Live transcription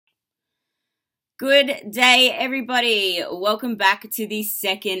Good day, everybody. Welcome back to the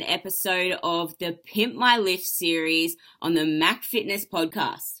second episode of the Pimp My Lift series on the MAK Fitness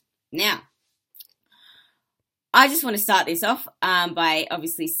podcast. Now, I just want to start this off by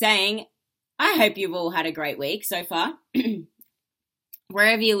obviously saying I hope you've all had a great week so far.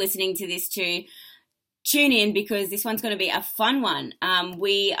 Wherever you're listening to this to, tune in because this one's going to be a fun one.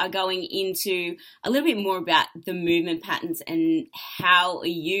 We are going into a little bit more about the movement patterns and how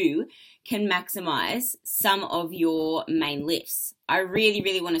you can maximize some of your main lifts. I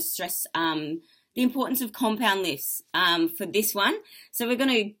really want to stress the importance of compound lifts for this one. So we're going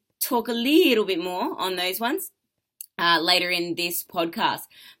to talk a little bit more on those ones later in this podcast.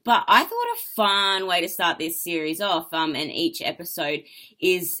 But I thought a fun way to start this series off and each episode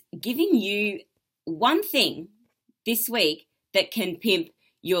is giving you one thing this week that can pimp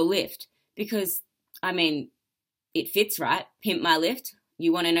your lift because, I mean, it fits, right? Pimp my lift.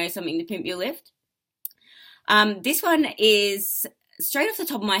 You want to know something to pimp your lift? This one is straight off the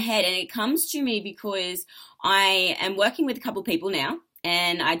top of my head, and it comes to me because I am working with a couple people now,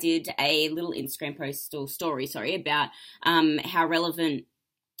 and I did a little Instagram post or story, about how relevant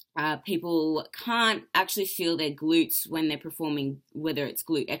people can't actually feel their glutes when they're performing, whether it's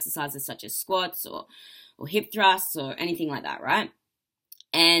glute exercises such as squats or hip thrusts or anything like that, right?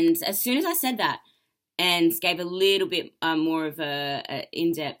 And as soon as I said that and gave a little bit more of a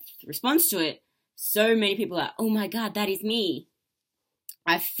in-depth response to it, so many people are, oh my God, that is me.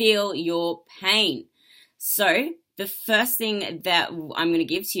 I feel your pain. So the first thing that I'm going to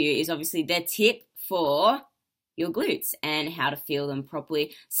give to you is obviously their tip for your glutes and how to feel them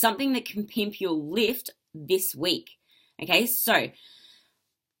properly. Something that can pimp your lift this week. Okay, so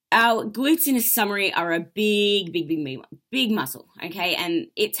our glutes in a summary are a big muscle, okay? And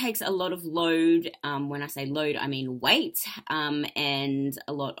it takes a lot of load. When I say load, I mean weight and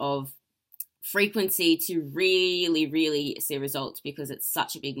a lot of frequency to really see results because it's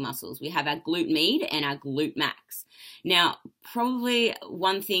such a big muscles. We have our glute med and our glute max. Now, probably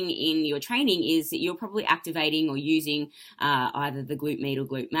one thing in your training is that you're probably activating or using either the glute med or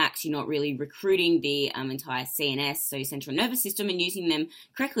glute max. You're not really recruiting the entire CNS, so your central nervous system, and using them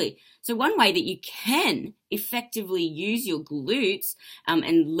correctly. So one way that you can effectively use your glutes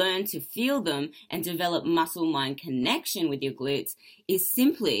and learn to feel them and develop muscle-mind connection with your glutes is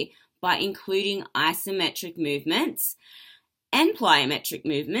simply by including isometric movements and plyometric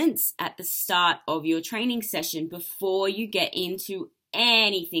movements at the start of your training session before you get into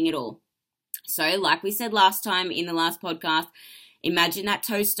anything at all. So like we said last time in the last podcast, imagine that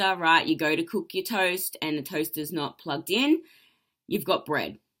toaster, right? You go to cook your toast and the toaster's not plugged in. You've got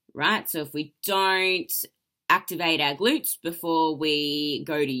bread, right? So if we don't activate our glutes before we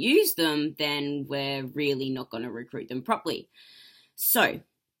go to use them, then we're really not going to recruit them properly. So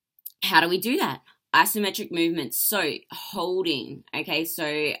how do we do that? Isometric movements. So holding, okay?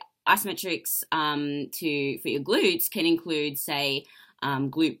 So isometrics for your glutes can include, say,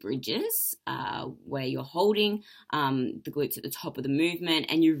 glute bridges, where you're holding the glutes at the top of the movement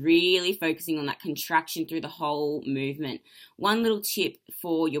and you're really focusing on that contraction through the whole movement. One little tip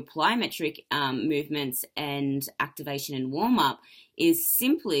for your plyometric movements and activation and warm-up is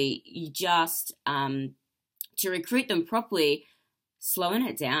simply you just, to recruit them properly, slowing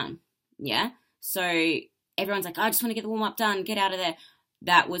it down. Yeah. So everyone's like, I just want to get the warm up done, get out of there.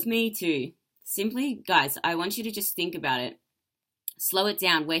 That was me too. Simply, guys, I want you to just think about it. Slow it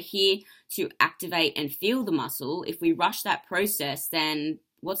down. We're here to activate and feel the muscle. If we rush that process, then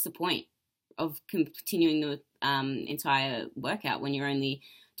what's the point of continuing the entire workout when you're only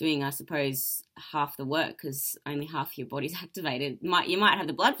doing, I suppose, half the work because only half your body's activated. You might have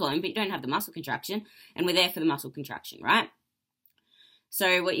the blood flowing, but you don't have the muscle contraction, and we're there for the muscle contraction, right?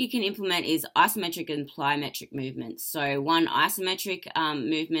 So what you can implement is isometric and plyometric movements. So one isometric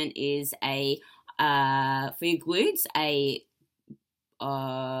movement is for your glutes, a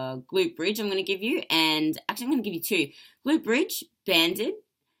glute bridge I'm going to give you, and actually I'm going to give you two. Glute bridge, banded,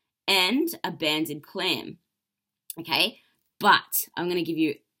 and a banded clam. Okay, but I'm going to give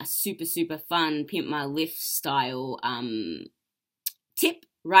you a super fun Pimp My Lift style tip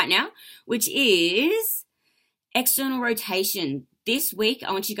right now, which is external rotation. This week,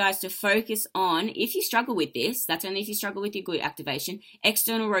 I want you guys to focus on, if you struggle with this, that's only if you struggle with your glute activation,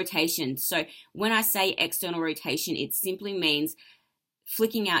 external rotation. So when I say external rotation, it simply means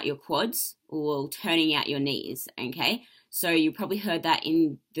flicking out your quads or turning out your knees, okay? So you probably heard that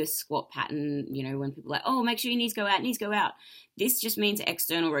in the squat pattern, you know, when people are like, oh, make sure your knees go out. This just means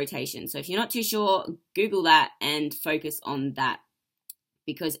external rotation. So if you're not too sure, Google that and focus on that,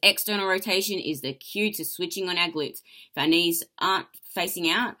 because external rotation is the cue to switching on our glutes. If our knees aren't facing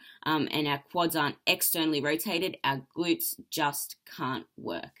out and our quads aren't externally rotated, our glutes just can't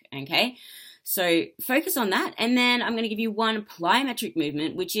work, okay? So focus on that. And then I'm going to give you one plyometric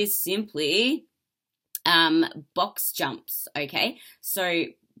movement, which is simply box jumps, okay? So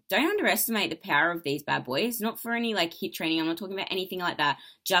don't underestimate the power of these bad boys, not for any like HIIT training. I'm not talking about anything like that,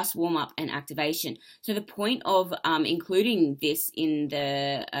 just warm up and activation. So the point of including this in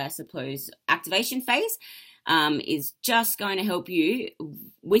the, suppose, activation phase is just going to help you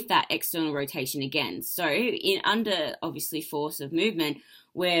with that external rotation again. So in under, obviously, force of movement,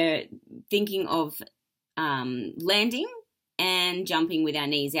 we're thinking of landing and jumping with our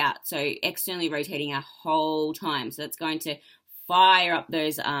knees out. So externally rotating our whole time. So that's going to fire up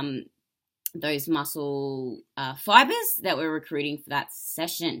those muscle fibers that we're recruiting for that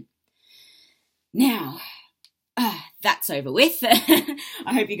session. Now, that's over with. I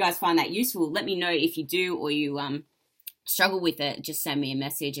hope you guys find that useful. Let me know if you do or you struggle with it. Just send me a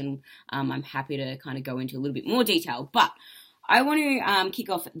message and I'm happy to kind of go into a little bit more detail. But I want to kick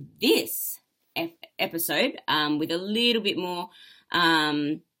off this episode with a little bit more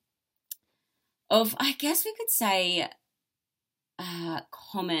of, I guess we could say,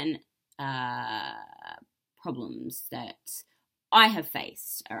 common problems that I have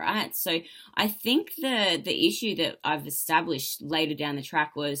faced. All right. So I think the issue that I've established later down the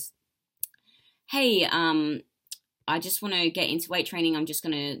track was, hey, I just want to get into weight training. I'm just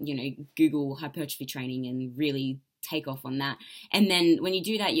going to, Google hypertrophy training and really take off on that. And then when you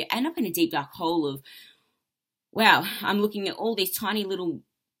do that, you end up in a deep dark hole of, wow, I'm looking at all these tiny little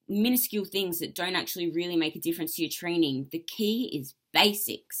minuscule things that don't actually really make a difference to your training. The key is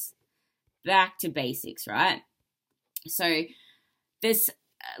basics. Back to basics, right? So there's,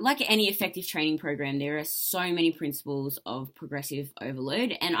 like any effective training program, there are so many principles of progressive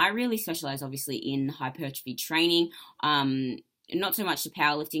overload, and I really specialize obviously in hypertrophy training. Not so much the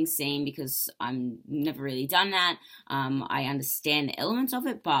powerlifting scene because I'm never really done that. I understand the elements of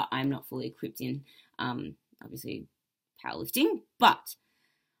it, but I'm not fully equipped in obviously powerlifting. But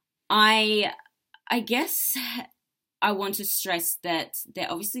I guess I want to stress that there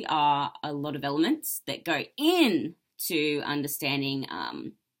obviously are a lot of elements that go into understanding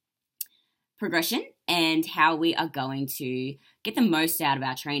progression and how we are going to get the most out of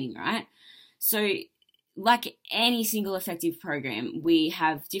our training, right? So like any single effective program, we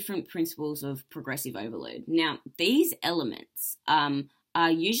have different principles of progressive overload. Now, these elements are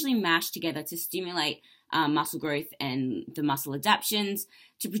usually mashed together to stimulate muscle growth and the muscle adaptions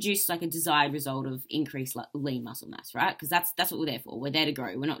to produce like a desired result of increased lean muscle mass, right? Because that's what we're there for. We're there to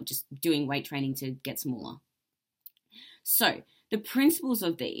grow. We're not just doing weight training to get smaller. So the principles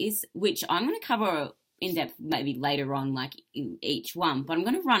of these, which I'm going to cover in depth maybe later on, like in each one, but I'm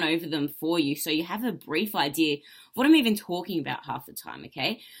going to run over them for you so you have a brief idea of what I'm even talking about half the time,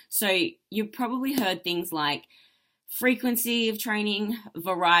 okay? So you've probably heard things like frequency of training,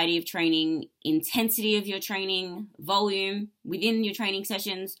 variety of training, intensity of your training, volume within your training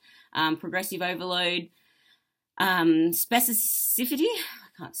sessions, progressive overload, specificity.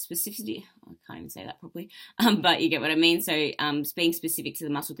 I can't even say that properly, but you get what I mean. So being specific to the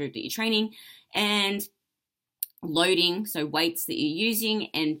muscle group that you're training, and loading, so weights that you're using,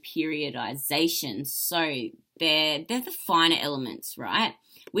 and periodization. So they're the finer elements, right?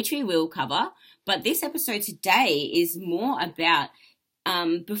 Which we will cover. But this episode today is more about,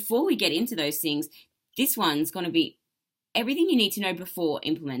 before we get into those things, this one's going to be everything you need to know before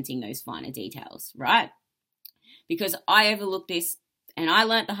implementing those finer details, right? Because I overlooked this and I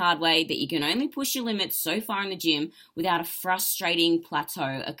learnt the hard way that you can only push your limits so far in the gym without a frustrating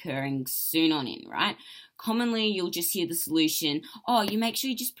plateau occurring soon on in, right? Commonly, you'll just hear the solution, oh, you make sure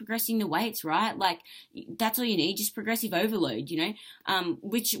you're just progressing the weights, right? Like, that's all you need, just progressive overload,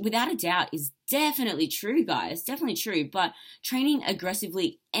 which without a doubt is definitely true, guys, definitely true. But training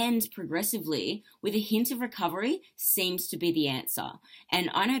aggressively and progressively with a hint of recovery seems to be the answer. And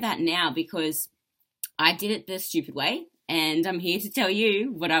I know that now because I did it the stupid way, and I'm here to tell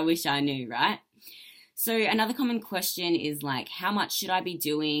you what I wish I knew, right? So another common question is like, how much should I be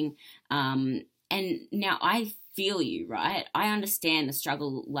doing? And now I feel you, right? I understand the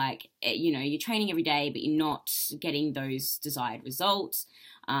struggle, like, you're training every day, but you're not getting those desired results.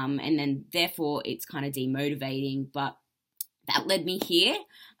 And then therefore it's kind of demotivating, but that led me here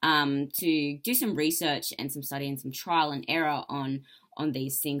to do some research and some study and some trial and error on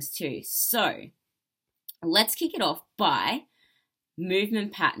these things too. So let's kick it off by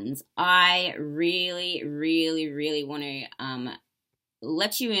movement patterns. I really, really, really want to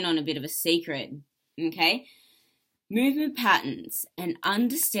let you in on a bit of a secret, okay? movement patterns and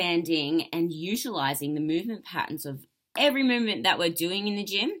understanding and utilizing the movement patterns of every movement that we're doing in the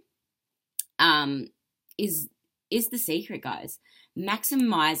gym is the secret, guys.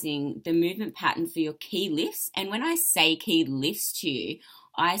 Maximizing the movement pattern for your key lifts. And when I say key lifts to you,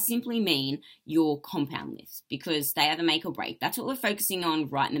 I simply mean your compound lifts, because they are the make or break. That's what we're focusing on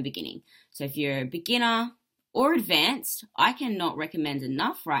right in the beginning. So if you're a beginner or advanced, I cannot recommend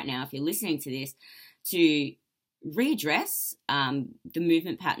enough right now, if you're listening to this, to readdress the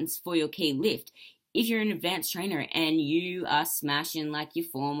movement patterns for your key lift. If you're an advanced trainer and you are smashing like your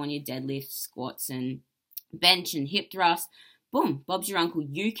form on your deadlifts, squats, and bench and hip thrust, boom, Bob's your uncle.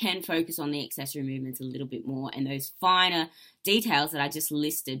 You can focus on the accessory movements a little bit more and those finer details that I just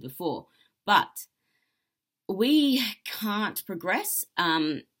listed before. But we can't progress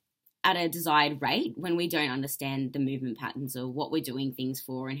at a desired rate when we don't understand the movement patterns or what we're doing things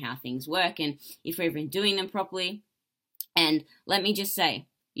for and how things work, and if we're even doing them properly. And let me just say,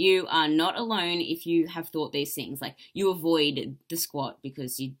 you are not alone if you have thought these things. Like, you avoid the squat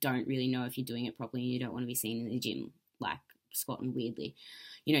because you don't really know if you're doing it properly and you don't want to be seen in the gym like squatting weirdly.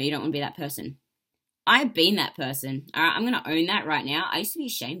 You don't want to be that person. I've been that person. All right, I'm going to own that right now. I used to be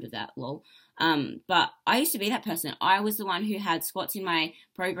ashamed of that, lol. But I used to be that person. I was the one who had squats in my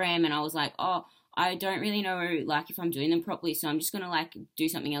program, and I was like, oh, I don't really know, like, if I'm doing them properly, so I'm just going to, like, do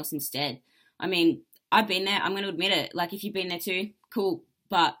something else instead. I mean, I've been there. I'm going to admit it. Like, if you've been there too, cool.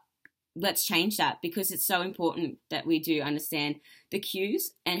 But let's change that, because it's so important that we do understand the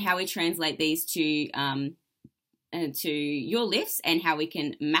cues and how we translate these to your lifts and how we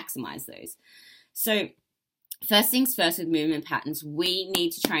can maximize those. So first things first with movement patterns, we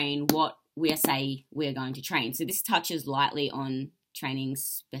need to train what we say we're going to train. So this touches lightly on training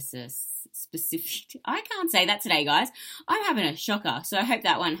specific. I can't say that today, guys. I'm having a shocker. So I hope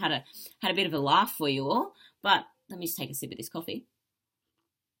that one had a bit of a laugh for you all. But let me just take a sip of this coffee.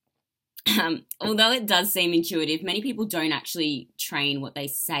 Although it does seem intuitive, many people don't actually train what they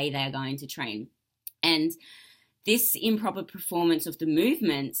say they're going to train. And this improper performance of the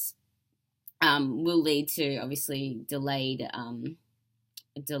movements will lead to, obviously, delayed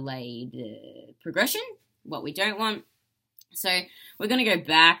progression, what we don't want. So we're going to go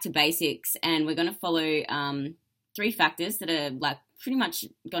back to basics, and we're going to follow 3 factors that are, like, pretty much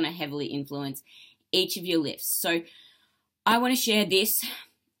going to heavily influence each of your lifts. So I want to share this.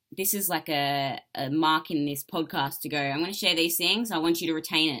 This is like a mark in this podcast to go, I'm going to share these things. I want you to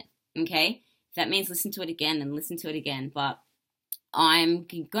retain it, okay? If that means listen to it again, then listen to it again. But I'm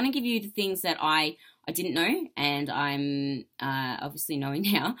going to give you the things that I didn't know, and I'm obviously knowing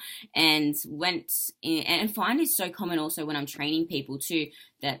now, and find is so common also when I'm training people too,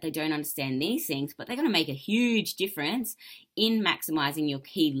 that they don't understand these things, but they're going to make a huge difference in maximizing your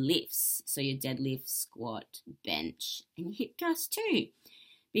key lifts. So your deadlift, squat, bench, and hip thrust too.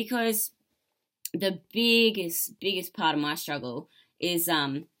 Because the biggest part of my struggle is,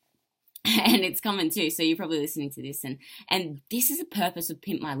 and it's common too, so you're probably listening to this, and this is the purpose of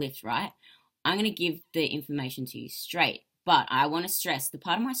Pimp My Lift, right? I'm going to give the information to you straight, but I want to stress the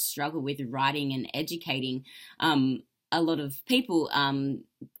part of my struggle with writing and educating a lot of people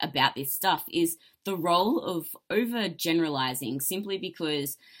about this stuff is the role of overgeneralizing, simply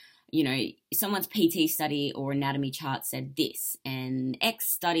because someone's PT study or anatomy chart said this, and X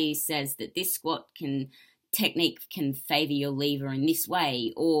study says that this squat technique can favor your lever in this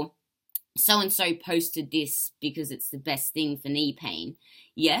way, or so-and-so posted this because it's the best thing for knee pain.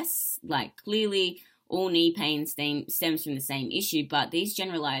 Yes, like, clearly all knee pain stems from the same issue, but these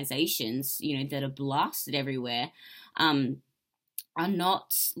generalizations, that are blasted everywhere, are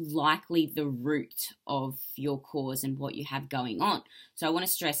not likely the root of your cause and what you have going on. So I want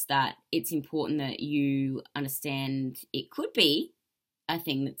to stress that it's important that you understand it could be a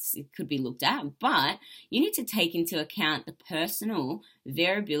thing it could be looked at, but you need to take into account the personal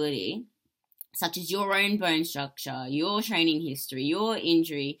variability, such as your own bone structure, your training history, your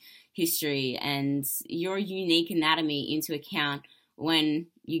injury history, and your unique anatomy into account when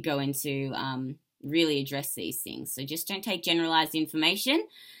you go into really address these things. So just don't take generalized information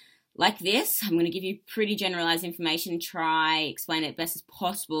like this. I'm going to give you pretty generalized information, try explain it best as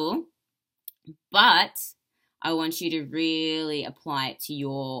possible, but I want you to really apply it to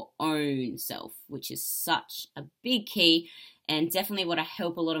your own self, which is such a big key, and definitely what I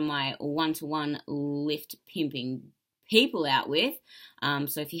help a lot of my one-to-one lift pimping people out with.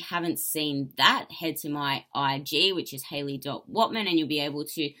 So if you haven't seen that, head to my IG, which is Hayley.Whatman, and you'll be able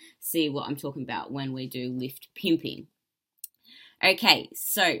to see what I'm talking about when we do lift pimping. Okay,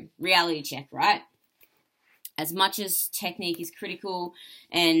 so reality check, right? as much as technique is critical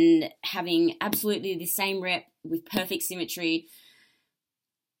and having absolutely the same rep with perfect symmetry,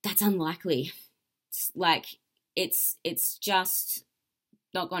 that's unlikely. It's just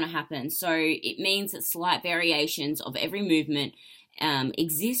not going to happen. So it means that slight variations of every movement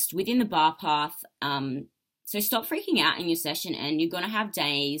exist within the bar path. So stop freaking out in your session, and you're going to have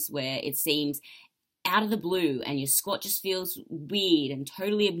days where it seems out of the blue and your squat just feels weird and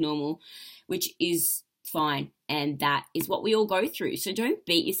totally abnormal, which is fine. And that is what we all go through. So don't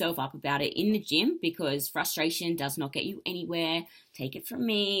beat yourself up about it in the gym, because frustration does not get you anywhere. Take it from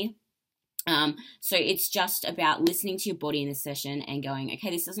me. So it's just about listening to your body in the session and going, okay,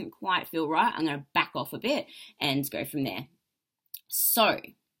 this doesn't quite feel right. I'm going to back off a bit and go from there. So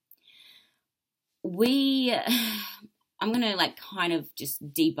I'm going to kind of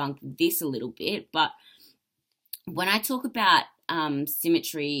just debunk this a little bit, but when I talk about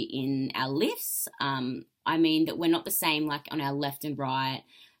symmetry in our lifts, I mean that we're not the same like on our left and right,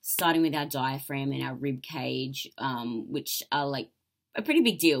 starting with our diaphragm and our rib cage, which are a pretty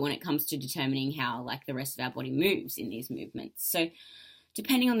big deal when it comes to determining how the rest of our body moves in these movements. So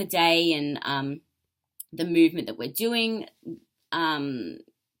depending on the day and the movement that we're doing,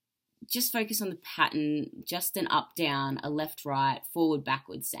 just focus on the pattern, just an up, down, a left, right, forward,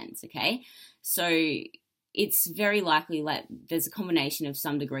 backward sense, okay? So it's very likely there's a combination of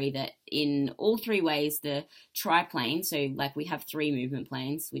some degree that in all three ways, the triplane, so we have three movement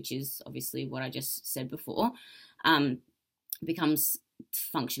planes, which is obviously what I just said before, becomes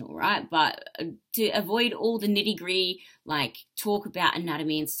functional, right? But to avoid all the nitty-gritty, talk about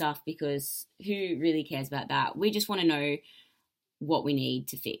anatomy and stuff, because who really cares about that? We just want to know what we need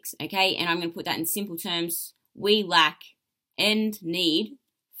to fix, okay? And I'm going to put that in simple terms. We lack and need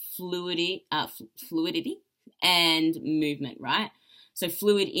fluidity and movement, right? So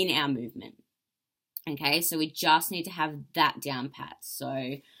fluid in our movement, okay? So we just need to have that down pat.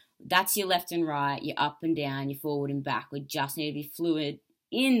 So that's your left and right, your up and down, your forward and back. We just need to be fluid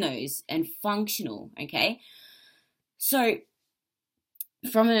in those and functional, okay? So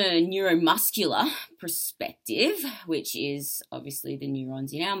from a neuromuscular perspective, which is obviously the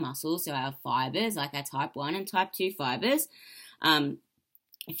neurons in our muscles, so our fibers, like our type 1 and type 2 fibers,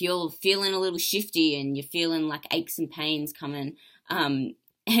 if you're feeling a little shifty and you're feeling aches and pains coming, and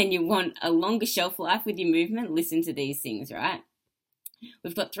you want a longer shelf life with your movement, listen to these things, right?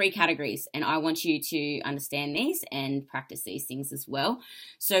 We've got three categories, and I want you to understand these and practice these things as well.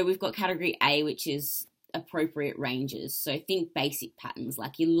 So we've got category A, which is appropriate ranges. So think basic patterns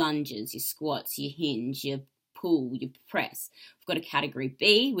like your lunges, your squats, your hinge, your pull, your press. We've got a category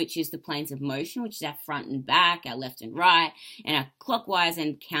B, which is the planes of motion, which is our front and back, our left and right, and our clockwise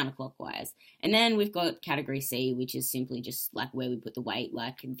and counterclockwise. And then we've got category C, which is simply just where we put the weight,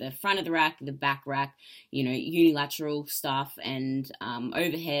 the front of the rack, the back rack, unilateral stuff, and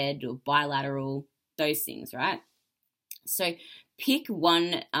overhead or bilateral, those things, right? So pick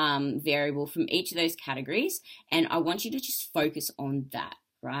one variable from each of those categories, and I want you to just focus on that,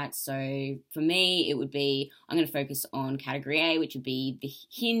 right? So for me, it would be, I'm going to focus on category A, which would be the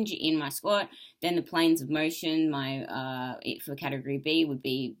hinge in my squat. Then the planes of motion, for category B would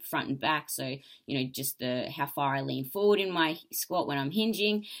be front and back. So, just how far I lean forward in my squat when I'm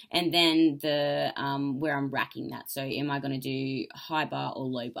hinging, and then the where I'm racking that. So am I going to do high bar or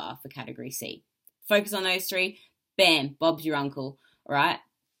low bar for category C? Focus on those three. Bam, Bob's your uncle, all right?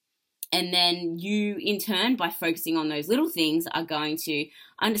 And then you, in turn, by focusing on those little things, are going to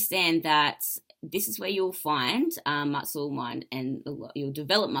understand that this is where you'll find muscle-mind, and you'll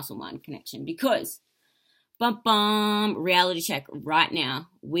develop muscle-mind connection, because, reality check right now,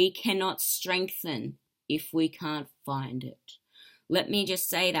 we cannot strengthen if we can't find it. Let me just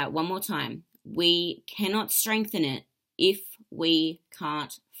say that one more time. We cannot strengthen it if we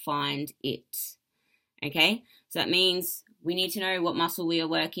can't find it, okay? So that means we need to know what muscle we are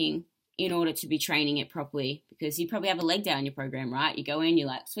working in order to be training it properly, because you probably have a leg day in your program, right? You go in, you're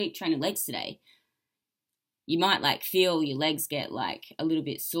like, sweet, training legs today. You might feel your legs get a little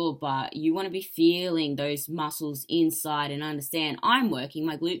bit sore, but you want to be feeling those muscles inside and understand, I'm working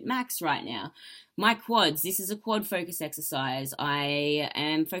my glute max right now. My quads, this is a quad focus exercise. I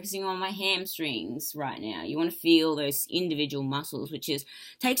am focusing on my hamstrings right now. You want to feel those individual muscles, which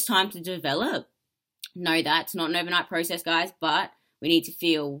takes time to develop. Know that it's not an overnight process, guys, but we need to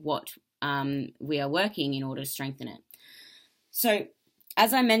feel what we are working in order to strengthen it. So,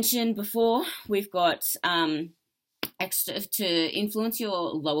 as I mentioned before, we've got extra to influence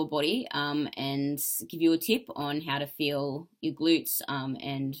your lower body and give you a tip on how to feel your glutes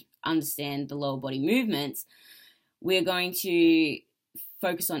and understand the lower body movements. We're going to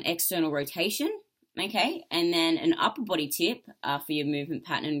focus on external rotation Okay, and then an upper body tip for your movement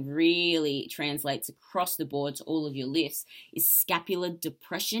pattern and really translates across the board to all of your lifts is scapular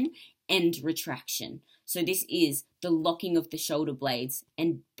depression and retraction. So this is the locking of the shoulder blades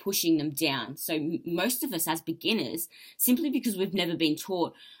and pushing them down. So most of us as beginners, simply because we've never been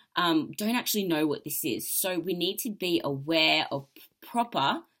taught, don't actually know what this is. So we need to be aware of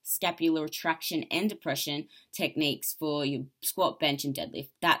proper scapular retraction and depression techniques for your squat, bench, and deadlift.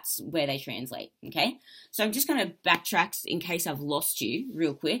 That's where they translate, okay? So I'm just going to backtrack in case I've lost you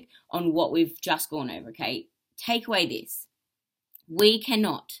real quick on what we've just gone over, okay? Take away this. We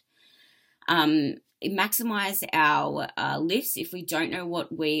cannot maximize our lifts if we don't know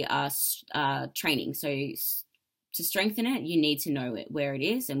what we are training. So to strengthen it, you need to know where it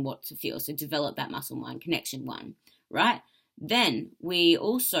is and what to feel. So develop that muscle-mind connection one, right? Then we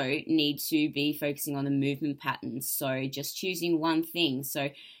also need to be focusing on the movement patterns. So just choosing one thing. So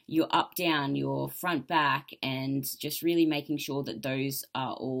your up, down, your front, back, and just really making sure that those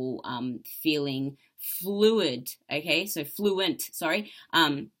are all feeling fluid. Okay, so fluent, sorry.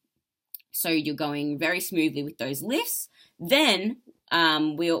 So you're going very smoothly with those lifts. Then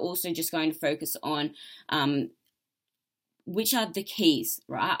we are also just going to focus on which are the keys,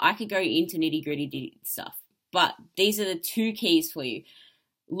 right? I could go into nitty-gritty stuff, but these are the two keys for you.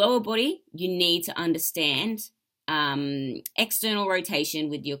 Lower body, you need to understand external rotation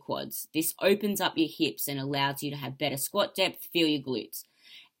with your quads. This opens up your hips and allows you to have better squat depth, feel your glutes.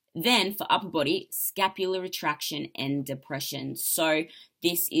 Then for upper body, scapular retraction and depression. So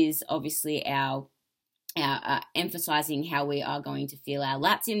this is obviously our emphasizing how we are going to feel our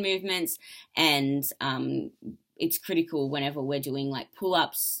lats in movements, and it's critical whenever we're doing like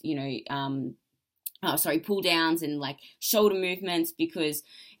pull-ups, pull downs and like shoulder movements, because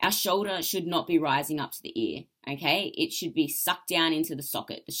our shoulder should not be rising up to the ear, okay? It should be sucked down into the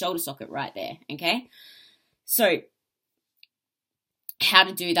socket, the shoulder socket right there, okay? So how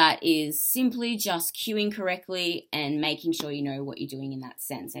to do that is simply just cueing correctly and making sure you know what you're doing in that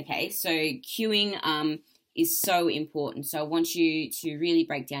sense, okay? So cueing is so important. So I want you to really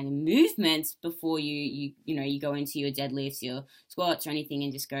break down your movements before you go into your deadlifts, your squats or anything,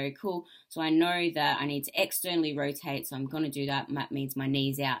 and just go, cool. So I know that I need to externally rotate, so I'm going to do that. That means my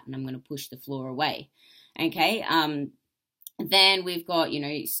knees out and I'm going to push the floor away, okay? Then we've got,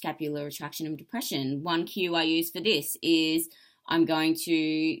 scapular retraction and depression. One cue I use for this is I'm going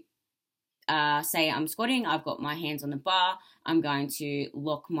to say I'm squatting, I've got my hands on the bar, I'm going to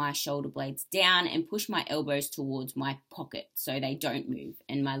lock my shoulder blades down and push my elbows towards my pocket so they don't move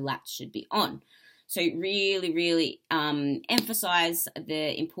and my lats should be on. So really, really emphasize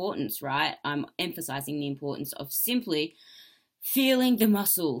the importance, right? I'm emphasizing the importance of simply feeling the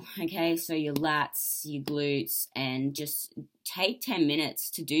muscle, okay? So your lats, your glutes, and just take 10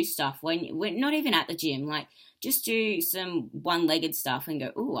 minutes to do stuff when we're not even at the gym. Like, just do some one-legged stuff and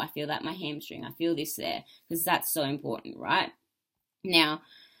go, ooh, I feel that my hamstring, I feel this there, because that's so important, right? Now,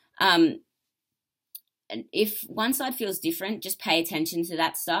 if one side feels different, just pay attention to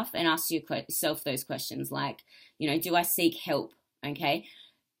that stuff and ask yourself those questions like, do I seek help, okay?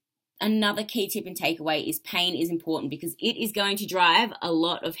 Another key tip and takeaway is pain is important because it is going to drive a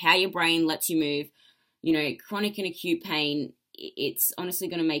lot of how your brain lets you move. Chronic and acute pain, it's honestly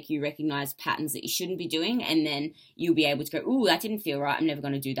going to make you recognize patterns that you shouldn't be doing, and then you'll be able to go, ooh, that didn't feel right, I'm never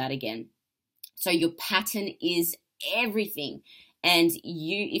going to do that again. So your pattern is everything, and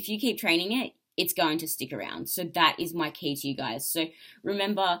if you keep training it, it's going to stick around. So that is my key to you guys. So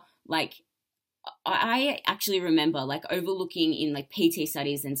remember, like, I actually remember like overlooking in like PT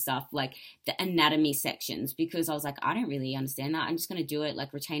studies and stuff, like the anatomy sections, because I was like, I don't really understand that. I'm just going to do it,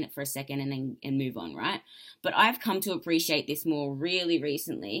 like retain it for a second and move on, right? But I've come to appreciate this more really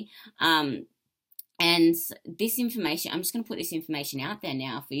recently. And this information, I'm just going to put this information out there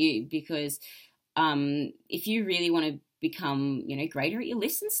now for you, because if you really want to become, greater at your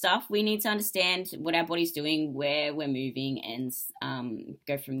lifts and stuff, we need to understand what our body's doing, where we're moving, and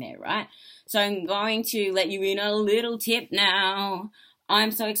go from there, right? So I'm going to let you in a little tip now.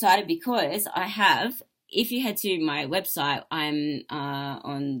 I'm so excited because I have, if you head to my website, I'm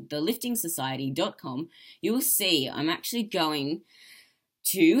on theliftingsociety.com, you'll see I'm actually going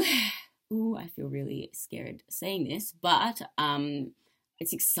to, I feel really scared saying this, but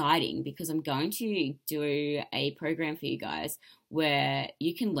it's exciting because I'm going to do a program for you guys where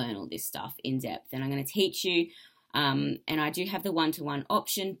you can learn all this stuff in depth, and I'm going to teach you. And I do have the one-to-one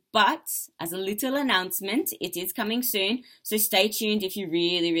option, but as a little announcement, it is coming soon. So stay tuned if you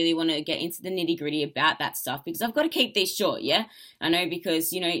really, really want to get into the nitty-gritty about that stuff, because I've got to keep these short, yeah? I know,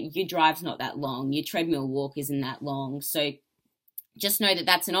 because, your drive's not that long. Your treadmill walk isn't that long. So just know that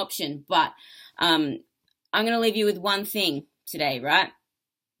that's an option. But I'm going to leave you with one thing today, right?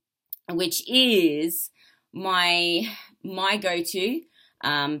 Which is my go-to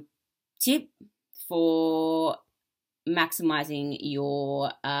tip for maximizing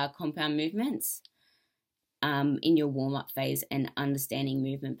your compound movements in your warm-up phase and understanding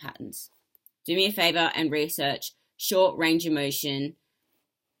movement patterns. Do me a favor and research short range of motion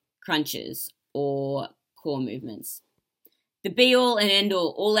crunches or core movements. The be-all and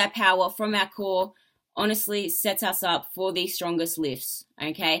end-all, all our power from our core, honestly sets us up for the strongest lifts,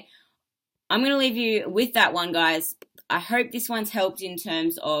 okay? I'm going to leave you with that one, guys. I hope this one's helped in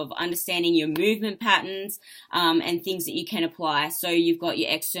terms of understanding your movement patterns and things that you can apply. So you've got your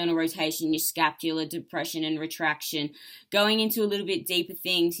external rotation, your scapular depression and retraction, going into a little bit deeper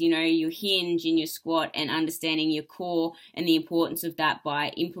things, you know, your hinge in your squat and understanding your core and the importance of that by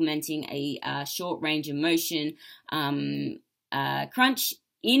implementing a short range of motion crunch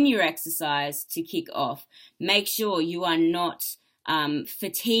in your exercise to kick off. Make sure you are not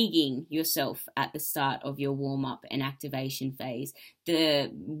fatiguing yourself at the start of your warm-up and activation phase.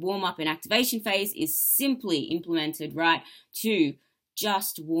 The warm-up and activation phase is simply implemented, right, to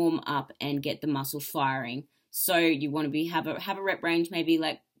just warm up and get the muscle firing. So you want to have a rep range maybe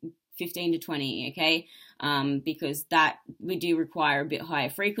like 15 to 20, okay? Because that we do require a bit higher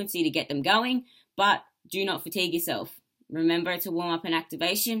frequency to get them going, but do not fatigue yourself. Remember, it's a warm-up and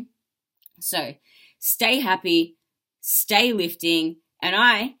activation. So stay happy, stay lifting, and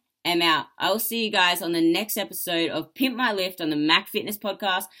I am out. I will see you guys on the next episode of Pimp My Lift on the MAK Fitness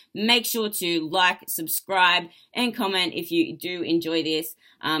podcast. Make sure to like, subscribe, and comment if you do enjoy this.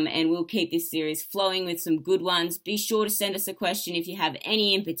 And we'll keep this series flowing with some good ones. Be sure to send us a question if you have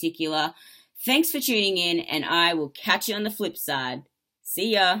any in particular. Thanks for tuning in, and I will catch you on the flip side.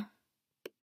 See ya.